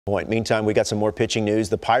Meantime, we got some more pitching news.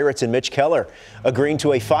 The Pirates and Mitch Keller agreeing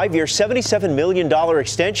to a 5-year, $77 million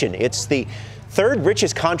extension. It's the third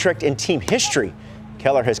richest contract in team history.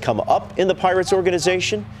 Keller has come up in the Pirates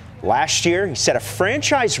organization. Last year, he set a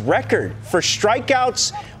franchise record for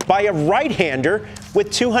strikeouts by a right-hander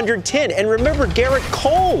with 210. And remember, Garrett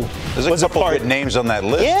Cole There's a couple good names on that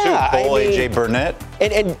list, too. Cole, A.J. Burnett.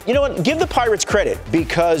 And you know what? Give the Pirates credit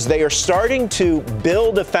because they are starting to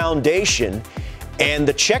build a foundation. And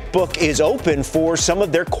the checkbook is open for some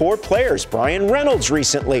of their core players. Brian Reynolds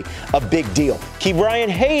recently, a big deal. Ke'Bryan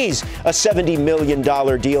Hayes, a $70 million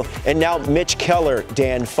deal. And now Mitch Keller,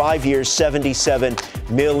 Dan, 5 years,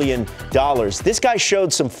 $77 million. This guy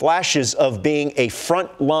showed some flashes of being a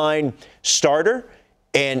frontline starter.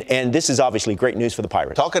 And this is obviously great news for the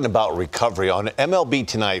Pirates. Talking about recovery, on MLB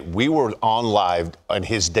Tonight, we were on live on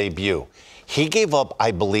his debut. He gave up,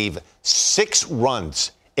 I believe, 6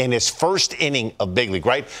 runs in his first inning of big league,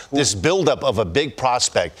 right? This buildup of a big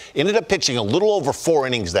prospect. Ended up pitching a little over 4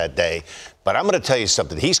 innings that day. But I'm going to tell you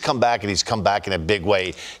something. He's come back, and he's come back in a big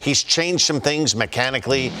way. He's changed some things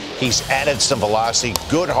mechanically. He's added some velocity,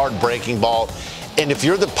 good hard breaking ball. And if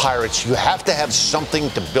you're the Pirates, you have to have something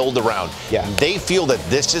to build around. Yeah. They feel that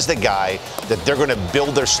this is the guy that they're going to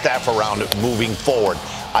build their staff around moving forward.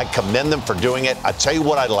 I commend them for doing it. I tell you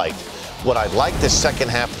what I liked. What I liked the second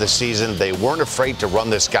half of the season, they weren't afraid to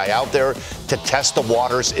run this guy out there to test the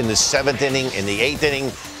waters in the 7th inning, in the 8th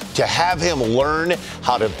inning, to have him learn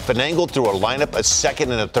how to finagle through a lineup a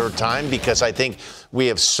second and a third time, because I think we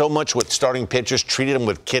have so much with starting pitchers, treated them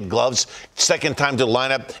with kid gloves. Second time to the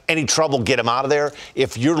lineup, any trouble, get him out of there.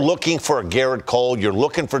 If you're looking for a Garrett Cole, you're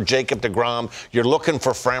looking for Jacob deGrom, you're looking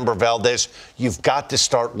for Framber Valdez, you've got to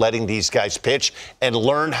start letting these guys pitch and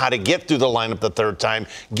learn how to get through the lineup the third time,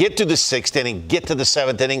 get to the 6th inning, get to the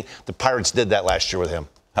 7th inning. The Pirates did that last year with him.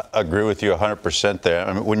 I agree with you 100% there.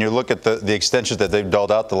 I mean, when you look at the extensions that they've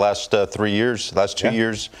doled out the last 3 years, last 2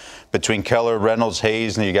 years, between Keller, Reynolds,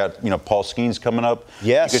 Hayes, and you got Paul Skeens coming up.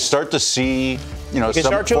 Yes, you could start to see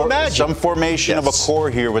some formation of a core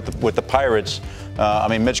here with the Pirates. I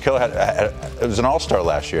mean, Mitch Keller was an All-Star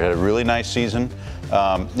last year. Had a really nice season.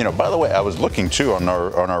 By the way, I was looking too on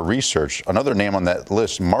our research. Another name on that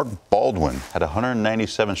list, Mark Baldwin, had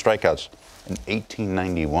 197 strikeouts in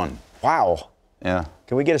 1891. Wow. Yeah.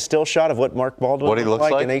 Can we get a still shot of what Mark Baldwin looked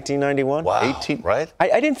like in 1891? Wow. Right?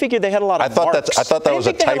 I didn't figure they had a lot of marks. I thought that was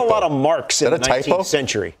a typo. They had a lot of marks in the 19th typo?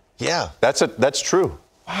 century. Yeah. That's true.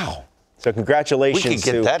 Wow. So congratulations. We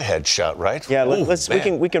can get that headshot, right? Yeah,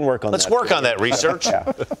 we can work on that. Let's work on that research.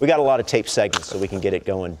 Yeah. We got a lot of tape segments, so we can get it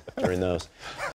going during those.